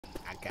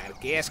Got a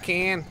gas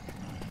can.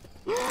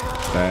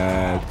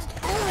 Bad.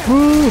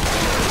 Woo!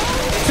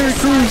 Terry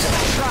Crews!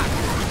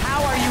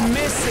 How are you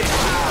missing?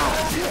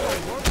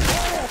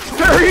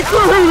 Terry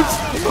Crews!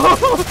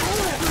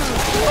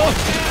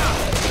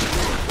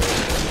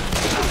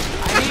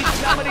 I need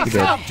somebody's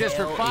help just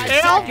for 5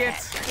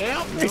 seconds.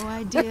 Help me. No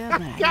idea,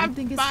 but I don't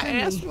think it's my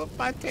ass funny. whooped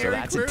by Terry So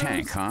that's Crews. a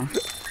tank, huh?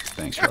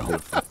 Thanks,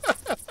 Raul.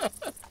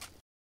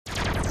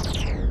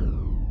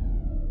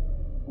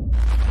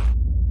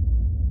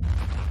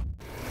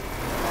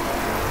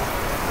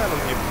 That'll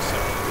give you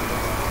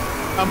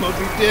something. I'm gonna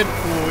be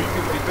Deadpool. You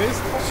can be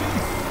baseball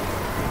chief.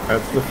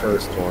 That's the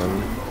first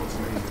one.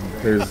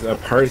 There's a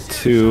part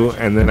 2,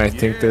 and then I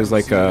think there's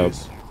like a...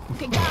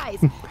 Okay,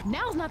 guys,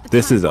 now's not the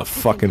This time is for a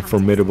fucking contests.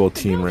 formidable The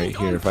team world right is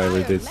here on if I ever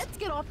fire. did... Let's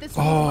get off this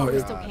Oh, while we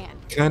still can.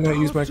 Can I not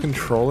use my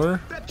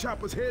controller? That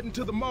chopper's heading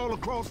to the mall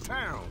across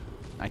town.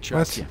 I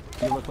trust What?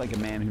 you. You look like a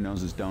man who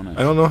knows his donuts.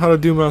 I don't know how to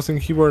do mouse and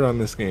keyboard on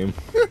this game.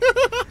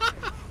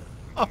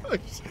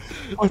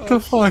 What the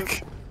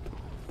fuck?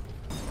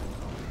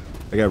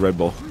 I got Red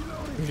Bull.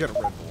 You got a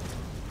Red Bull.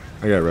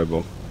 I got Red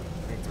Bull.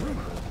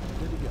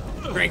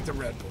 Drink the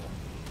Red Bull.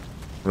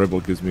 Red Bull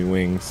gives me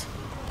wings.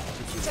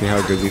 See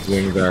how good these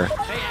wings are.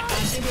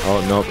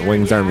 Oh no, the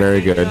wings aren't very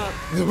good.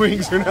 The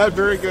wings are not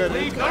very good.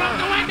 Go out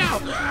the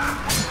window.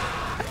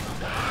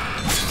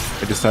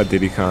 I just saw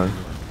Diddy Kong.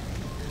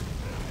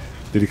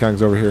 Diddy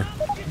Kong's over here.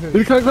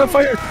 Diddy Kong's on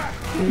fire!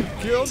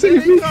 Kill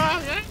Diddy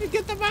Kong.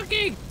 Get the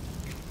monkey.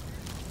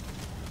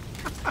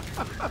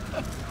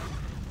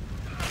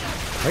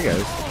 Hi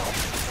guys.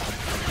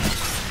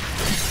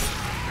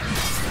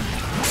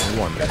 I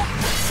wonder.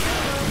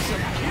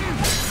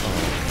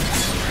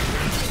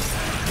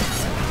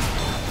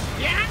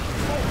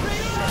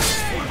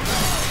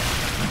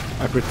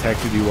 I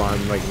protected you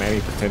on like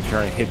 90% sure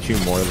I hit you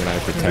more than I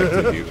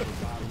protected you.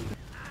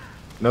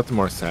 Nothing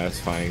more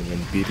satisfying than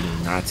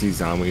beating Nazi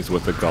zombies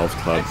with a golf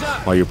club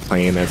while you're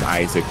playing as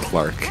Isaac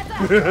Clarke.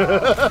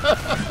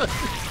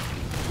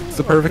 It's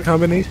the perfect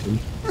combination.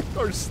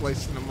 Or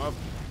slicing them up.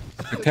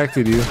 I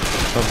protected you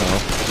somehow.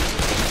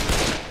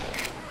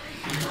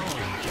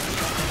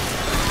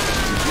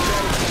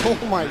 Oh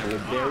my We'll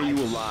bury you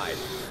alive.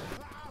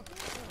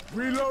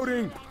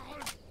 Reloading.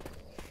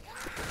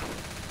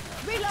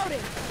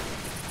 Reloading.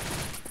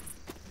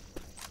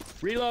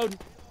 Reload.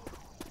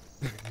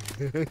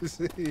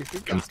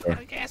 Gun store.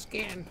 A gas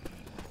can.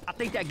 I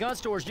think that gun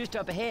store is just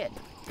up ahead.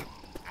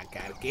 I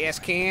got a gas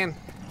can.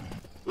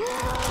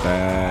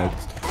 Bad.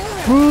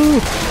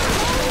 Woo!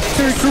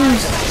 Terry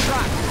Crews!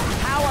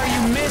 How are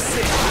you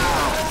missing?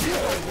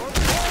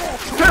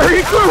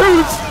 Terry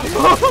Crews!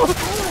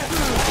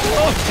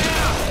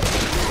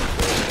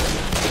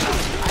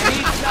 I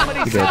need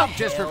somebody's help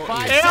just for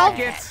 5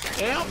 seconds.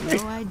 Help me.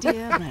 No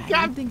idea, but I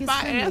don't think it's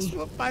My ass funny.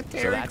 whooped by So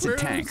Terry that's a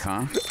Crews. tank,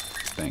 huh?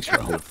 Thanks,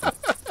 Raul.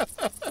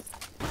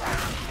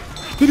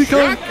 Diddy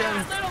Kong!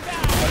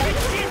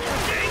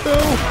 No!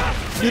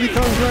 Diddy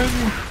Kong's riding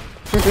you.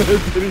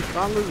 Diddy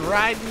Kong is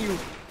riding you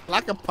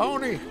like a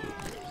pony.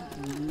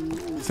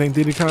 This ain't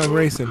Diddy Kong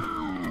racing.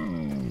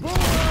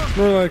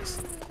 Snorlax.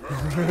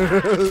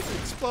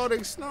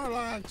 Exploding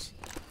Snorlax.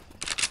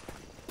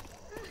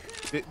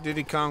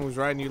 Diddy Kong was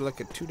riding you like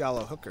a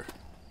 $2 hooker.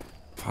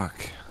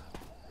 Fuck.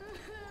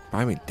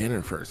 Buy me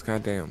dinner first,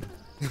 goddamn.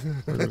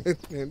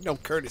 No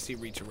courtesy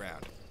reach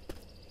around.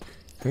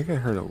 I think I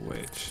heard a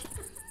witch.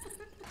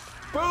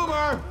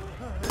 Boomer!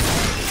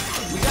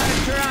 We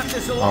gotta turn off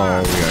this Oh,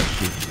 alarm. we gotta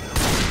shoot.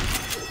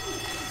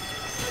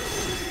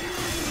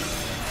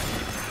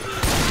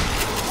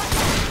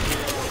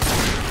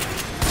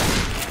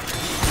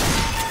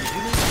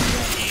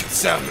 Eat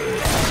some.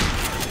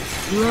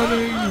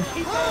 Running!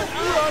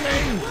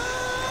 Running.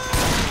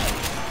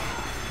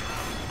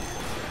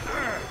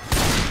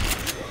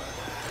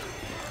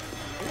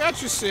 I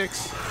got you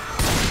 6.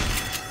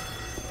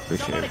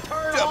 Appreciate Somebody it.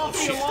 turn Double off the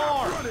shit.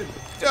 alarm.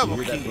 Double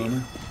You hear that, key.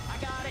 Boomer? I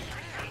got it.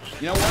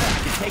 You know what? I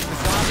can take the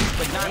zombies,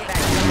 but not that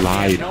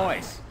Lied. goddamn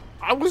noise.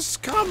 I was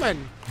coming.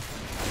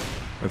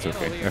 That's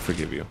okay. I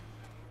forgive you.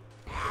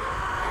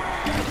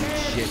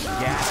 Shit,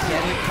 gas,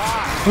 get in the car.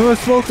 Oh,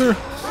 smoker!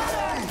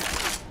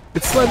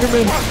 It's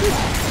Slenderman!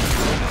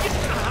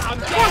 I'm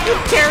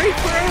fucking Terry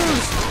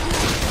Crews.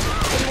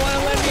 You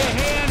wanna lend me a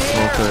hand here?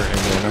 Smoker and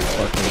then a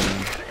fucking...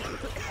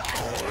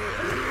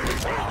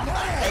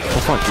 Oh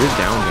fuck, you're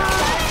down now.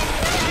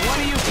 One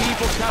of you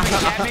people coming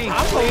at me,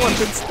 I'm the one please.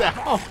 that's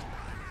down.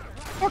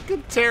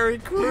 Fucking Terry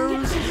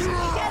Crews.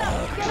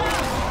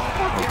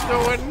 Fucking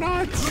going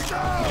nuts.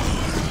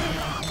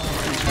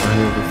 I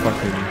hear the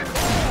fucking...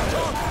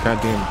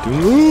 Goddamn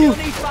dude!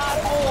 Need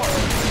 5 more.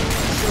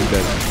 I'm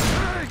dead.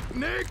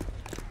 Nick!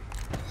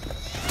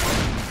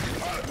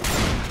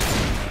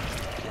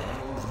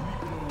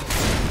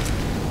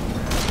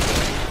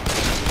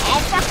 Oh,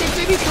 fucking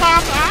Diddy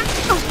Kong.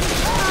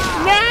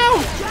 No!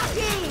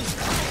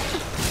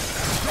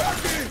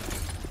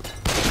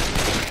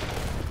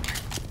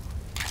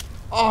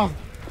 Oh,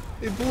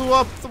 they blew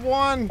up the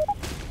one.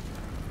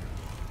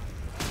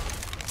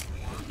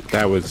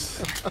 That was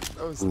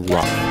That was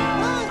rough.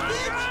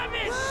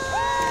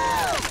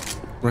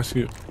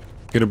 Rescue.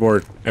 Get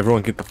aboard.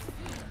 Everyone get the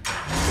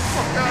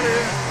Fuck out of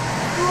here.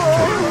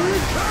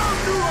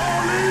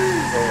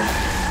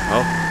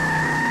 Oh.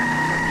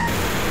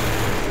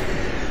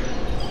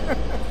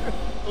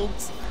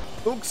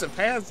 Oops of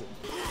hazard.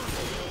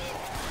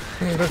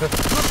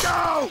 Look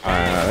out!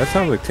 That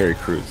sounds like Terry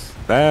Crews.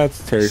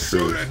 That's Terry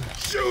Shoot Crews. it!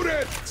 Shoot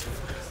it!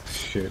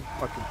 Shit.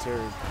 Fucking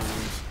Terry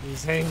Crews.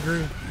 He's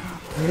angry.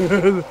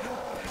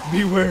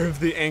 Beware of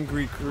the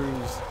angry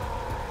Crews.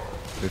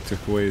 They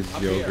took away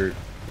his yogurt.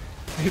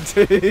 Yeah,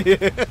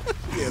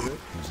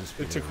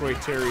 they took away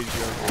Terry's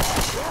yogurt.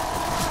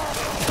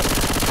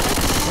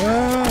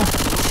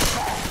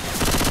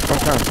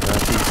 Fuck off,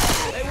 Nazi.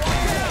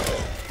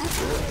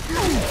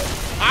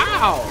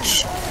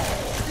 Ouch!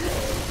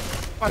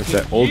 It's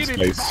that Old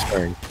Spice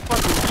strength.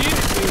 Fucking get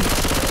it, dude.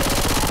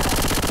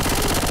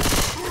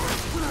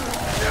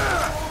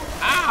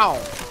 Ow!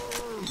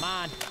 Come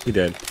on. He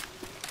dead.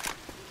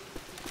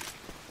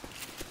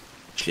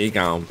 She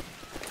gone.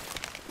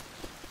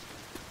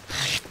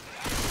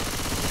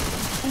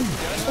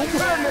 Where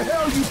the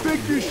hell you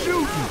think you're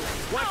shooting?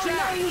 Watch No,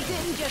 out. you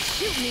didn't just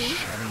shoot me.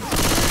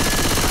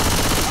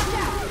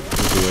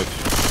 There's a witch.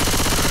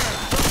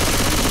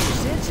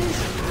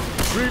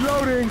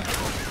 Reloading.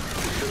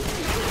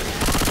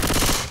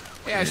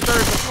 Yeah, I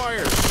started the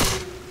fire.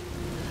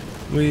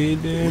 We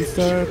didn't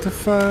start the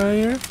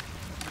fire.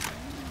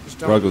 Just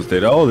don't- Ruggles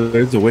did. Oh,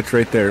 there's a witch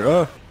right there.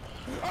 Oh,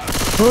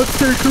 it's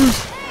Terry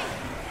Crews.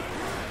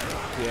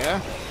 Yeah?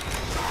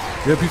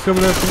 Yep, he's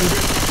coming after me.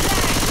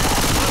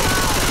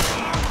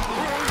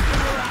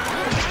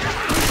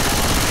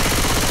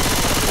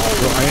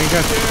 Bro, I ain't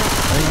got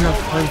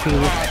time for the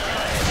witch.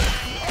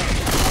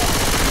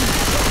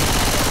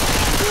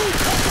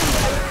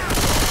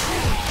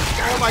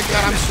 Oh my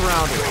god, I'm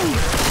surrounded.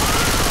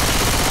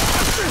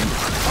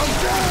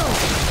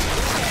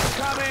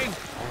 Coming.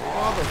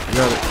 You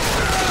got it.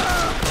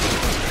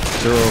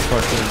 Zero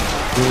fucking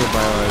zero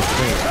biolized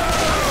thing.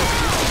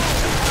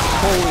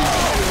 Holy shit.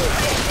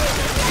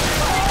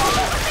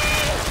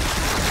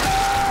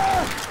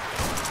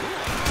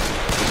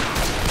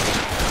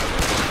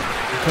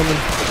 Coming.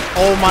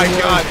 Oh my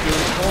god, dude.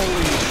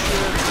 Holy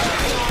shit.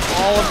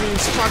 All of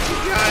these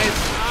fucking guys.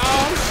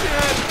 Oh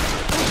shit.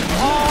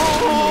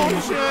 Oh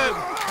shit.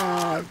 I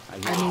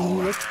mean, you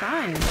look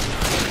fine.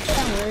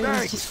 Don't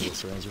worry, it's just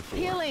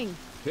healing.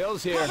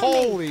 Bill's here.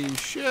 Holy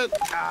shit.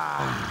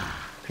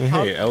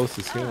 Hey, Ellis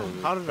is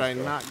healing. How did I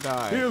not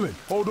die? Healing.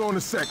 Hold on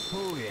a sec.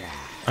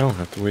 I don't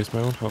have to waste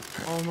my own health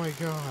pack. Oh my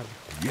god.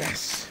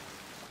 Yes.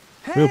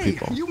 Real Hey,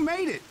 people. you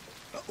made it.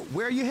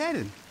 Where are you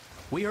headed?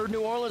 We heard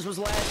New Orleans was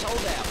the last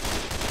holdout.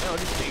 No,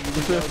 just figured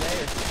we'd go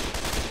there.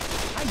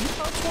 Hey, you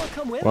folks want to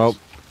come with Well, us?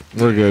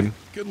 we're good.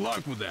 Good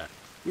luck with that.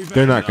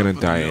 They're not gonna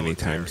die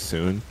anytime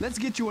soon. Let's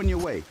get you on your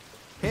way.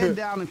 Head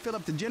down and fill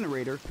up the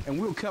generator, and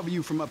we'll cover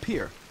you from up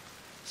here.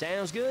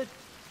 Sounds good.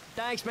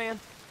 Thanks, man.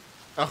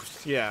 Oh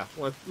yeah.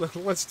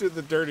 Let's do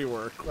the dirty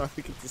work while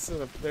we get to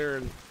sit up there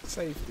in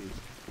safety.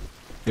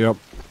 Yep.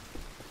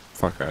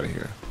 Fuck out of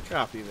here.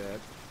 Copy that.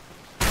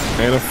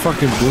 And a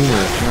fucking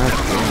boomer. God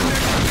damn it.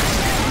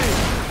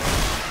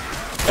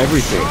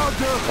 Everything.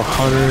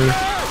 100.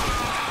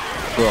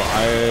 Bro,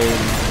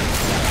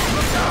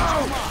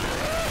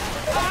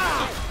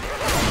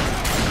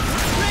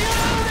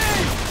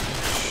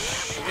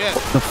 Shit.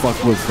 What the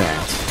fuck was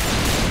that?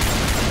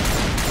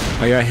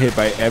 I got hit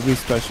by every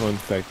special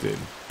infected.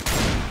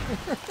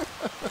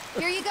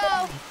 Here you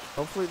go.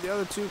 Hopefully the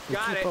other two can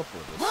Got keep it. up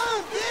with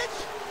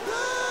us.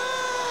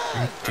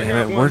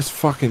 Damn it, where's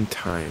fucking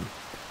time?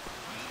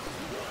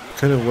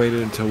 Could have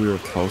waited until we were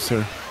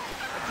closer. Oh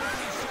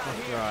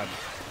god.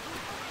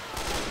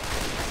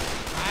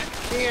 I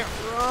can't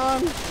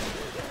run.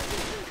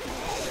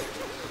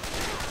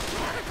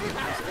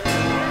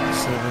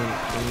 7, 8.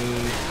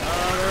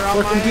 They're on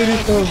my Fucking get it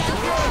ass. though. I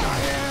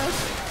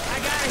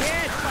got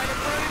hit by the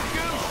burning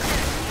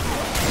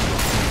goose.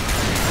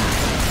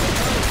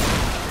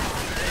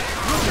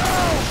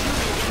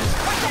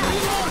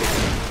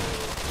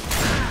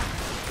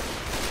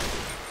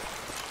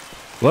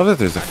 Love that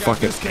there's a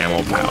fucking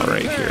ammo pile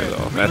right here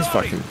though. That's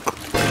fucking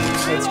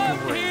That's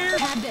great.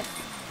 Have this.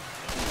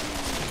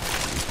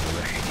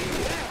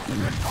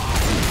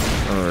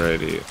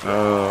 already.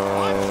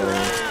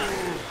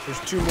 There's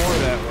two more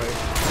that way.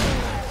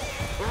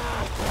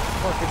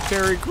 Fucking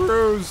Terry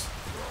Crews.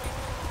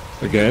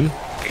 Again?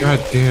 God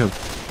damn. I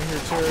hear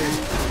Terry.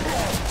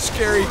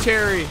 Scary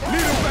Terry. Lead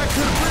him back to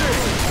the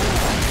bridge.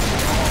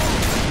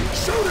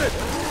 Shoot it.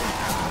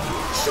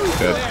 Shoot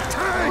Dead. that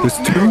tank. There's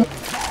two?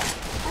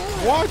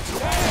 What?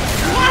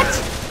 What?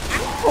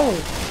 Oh.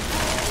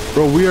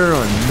 Bro, we are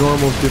on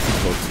normal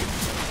difficulty.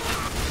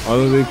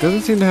 Although it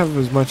doesn't seem to have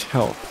as much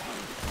health.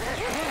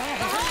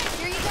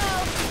 Here you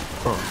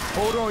go.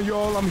 Hold on,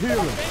 y'all. I'm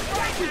healing.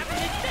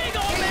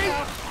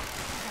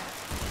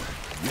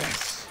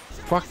 Yes.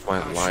 Fuck my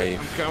life.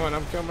 I'm coming.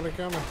 I'm coming.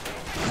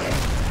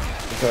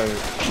 I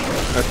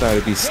thought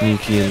it'd be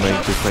sneaky and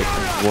like just like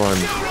run.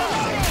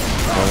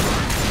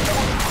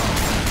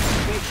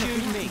 They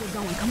shoot me. Keep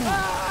going. Come on.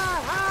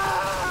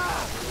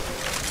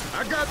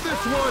 I got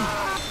Knocked one.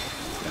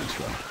 Thanks,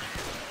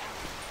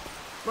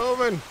 bro.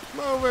 Moving,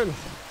 moving.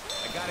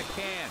 I got a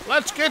can.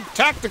 Let's get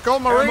tactical,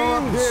 Ammo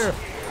up Marines. here.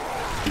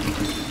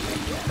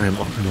 I'm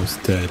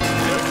almost dead.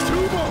 There's 2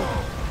 more.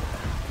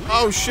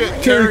 Oh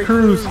shit, Terry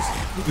Crews. The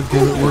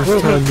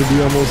worst time to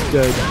be almost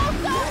dead.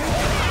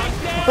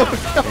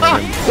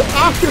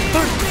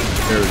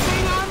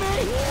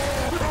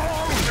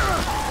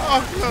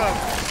 Oh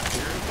god.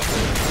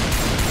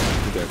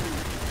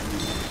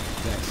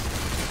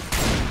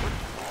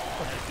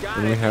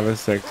 When we have a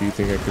sec, do you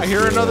think I could I hear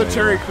steal another a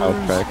Terry health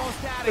Crews. pack?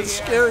 It's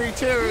scary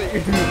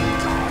Terry.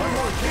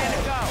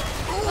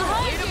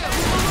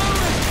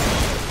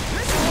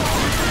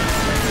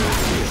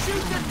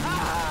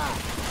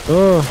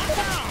 Oh.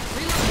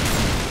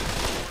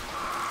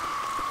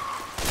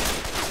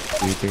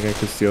 Do you think I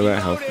could steal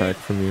that health pack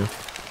from you?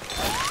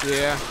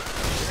 Yeah.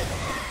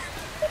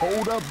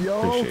 Hold up,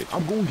 y'all. Appreciate you.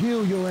 I'm gonna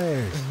heal your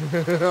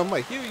ass. I'm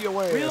like, heal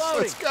your ass. Reloading.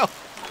 Let's go.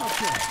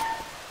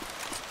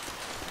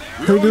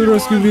 Hey, dude,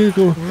 rescue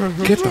vehicle.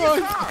 Get the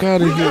fuck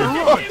out of here.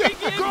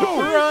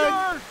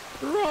 Run.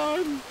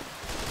 Run.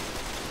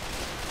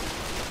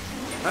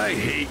 I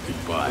hate you,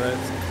 bud.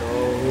 Let's go.